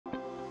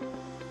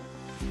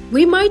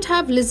We might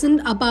have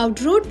listened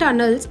about road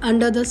tunnels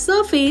under the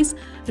surface,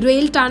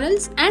 rail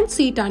tunnels and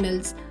sea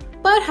tunnels.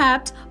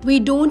 Perhaps we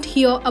don't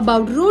hear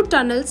about road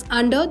tunnels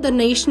under the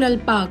national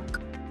park.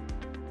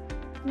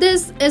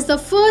 This is the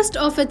first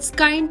of its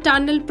kind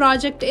tunnel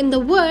project in the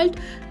world.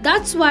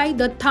 That's why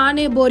the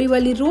Thane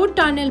Borivali Road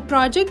Tunnel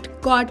project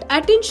got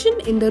attention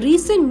in the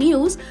recent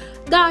news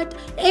that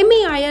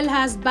MEIL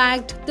has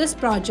backed this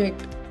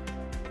project.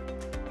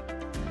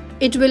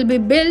 It will be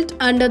built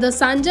under the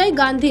Sanjay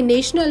Gandhi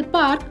National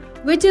Park,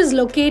 which is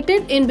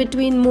located in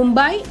between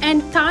Mumbai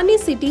and Thane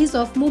cities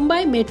of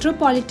Mumbai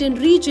Metropolitan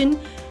Region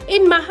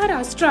in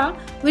Maharashtra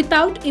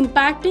without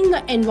impacting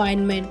the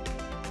environment.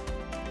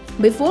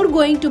 Before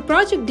going to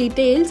project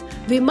details,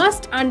 we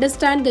must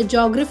understand the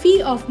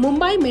geography of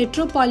Mumbai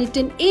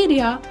Metropolitan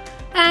Area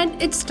and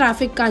its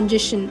traffic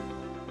congestion.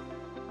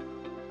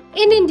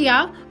 In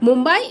India,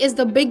 Mumbai is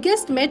the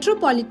biggest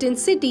metropolitan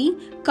city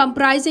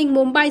comprising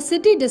Mumbai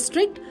City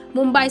District,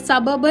 Mumbai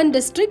Suburban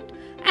District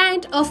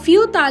and a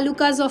few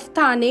talukas of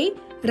Thane,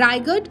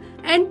 Raigad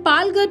and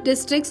Palghar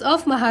districts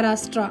of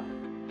Maharashtra.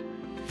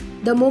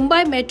 The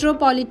Mumbai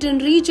Metropolitan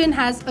Region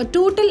has a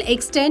total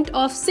extent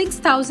of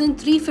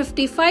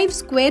 6,355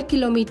 square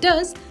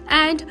kilometers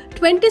and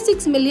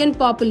 26 million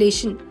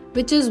population,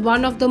 which is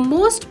one of the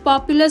most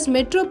populous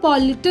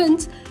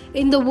metropolitans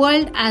in the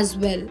world as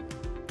well.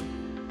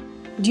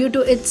 Due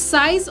to its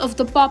size of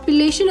the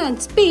population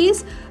and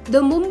space,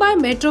 the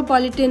Mumbai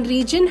Metropolitan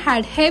Region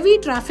had heavy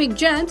traffic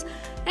jams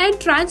and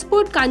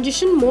transport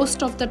congestion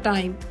most of the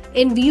time.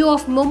 In view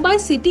of Mumbai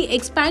city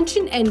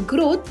expansion and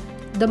growth,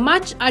 the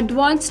much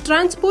advanced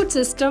transport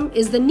system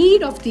is the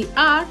need of the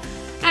hour,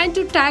 and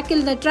to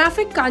tackle the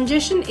traffic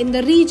congestion in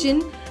the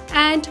region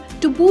and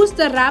to boost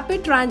the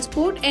rapid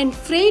transport and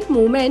freight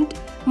movement,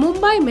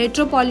 Mumbai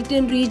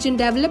Metropolitan Region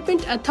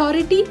Development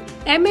Authority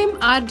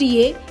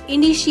MMRDA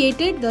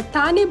initiated the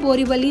Thane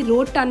Borivali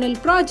Road Tunnel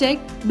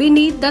project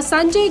beneath the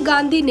Sanjay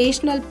Gandhi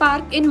National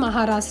Park in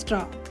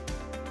Maharashtra.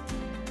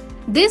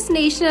 This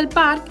national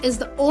park is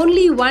the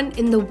only one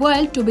in the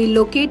world to be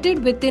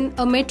located within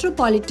a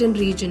metropolitan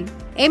region.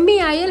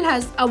 MEIL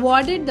has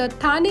awarded the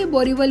Thane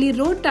Borivali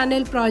Road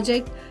Tunnel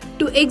project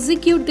to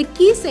execute the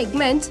key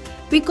segments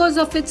because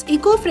of its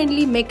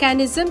eco-friendly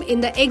mechanism in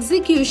the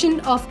execution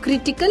of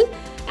critical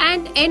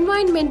and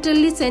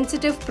environmentally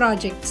sensitive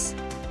projects.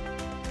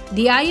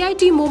 The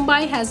IIT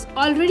Mumbai has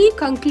already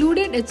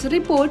concluded its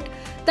report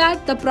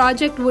that the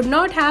project would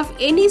not have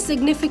any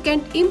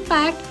significant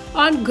impact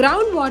on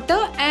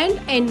groundwater and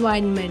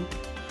environment.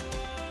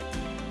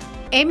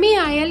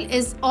 MEIL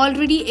is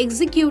already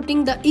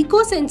executing the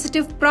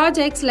eco-sensitive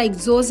projects like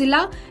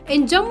Zojila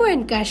in Jammu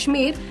and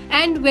Kashmir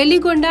and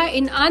Veligonda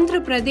in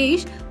Andhra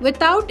Pradesh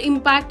without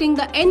impacting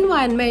the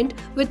environment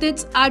with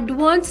its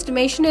advanced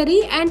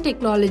machinery and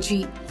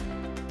technology.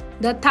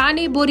 The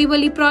Thane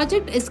Borivali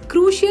project is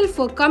crucial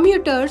for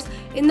commuters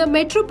in the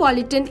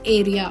metropolitan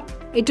area.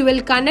 It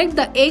will connect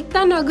the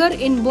Ekta Nagar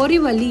in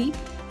Borivali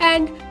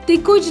and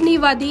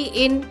Tikujniwadi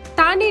in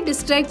Thane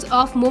districts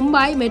of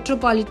Mumbai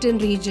Metropolitan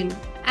Region.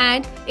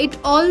 And it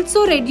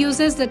also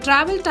reduces the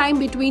travel time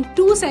between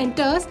two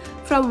centers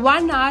from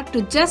 1 hour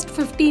to just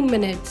 15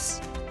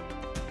 minutes.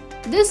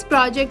 This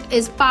project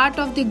is part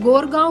of the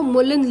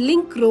Gorgaon-Mulund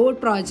Link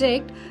Road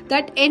project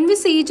that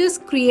envisages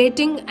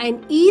creating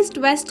an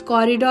east-west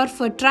corridor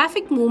for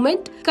traffic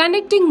movement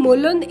connecting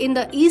Mulund in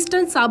the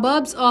eastern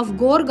suburbs of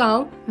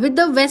Gorgaon with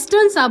the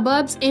western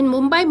suburbs in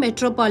Mumbai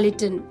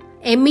Metropolitan.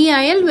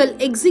 MEIL will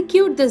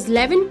execute this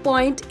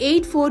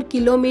 11.84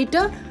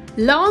 kilometer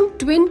long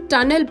twin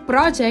tunnel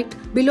project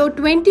below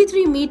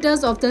 23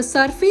 meters of the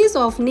surface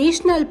of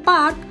National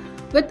Park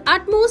with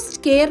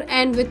utmost care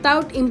and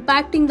without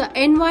impacting the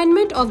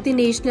environment of the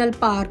national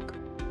park.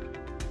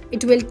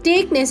 It will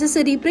take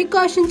necessary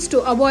precautions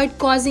to avoid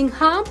causing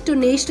harm to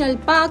national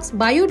park's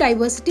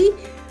biodiversity,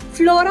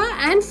 flora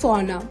and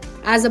fauna.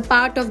 As a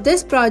part of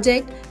this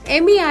project,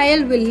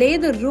 MEIL will lay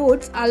the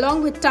roads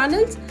along with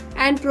tunnels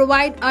and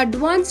provide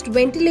advanced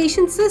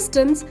ventilation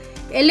systems,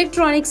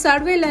 electronic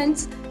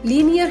surveillance,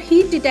 linear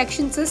heat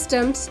detection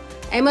systems,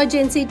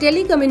 emergency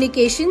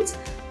telecommunications,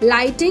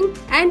 lighting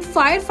and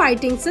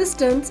firefighting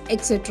systems,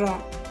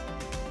 etc.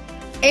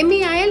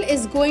 MEIL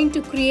is going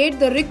to create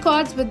the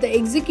records with the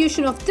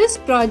execution of this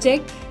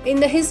project in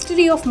the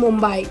history of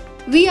Mumbai.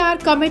 We are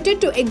committed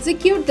to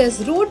execute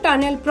this road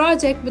tunnel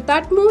project with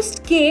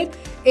utmost care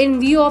in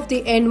view of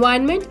the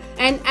environment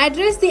and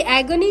address the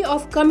agony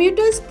of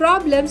commuters'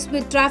 problems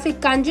with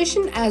traffic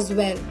congestion as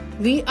well.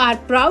 We are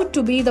proud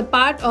to be the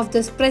part of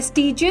this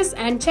prestigious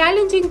and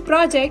challenging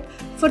project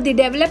for the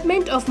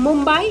development of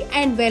Mumbai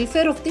and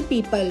welfare of the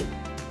people.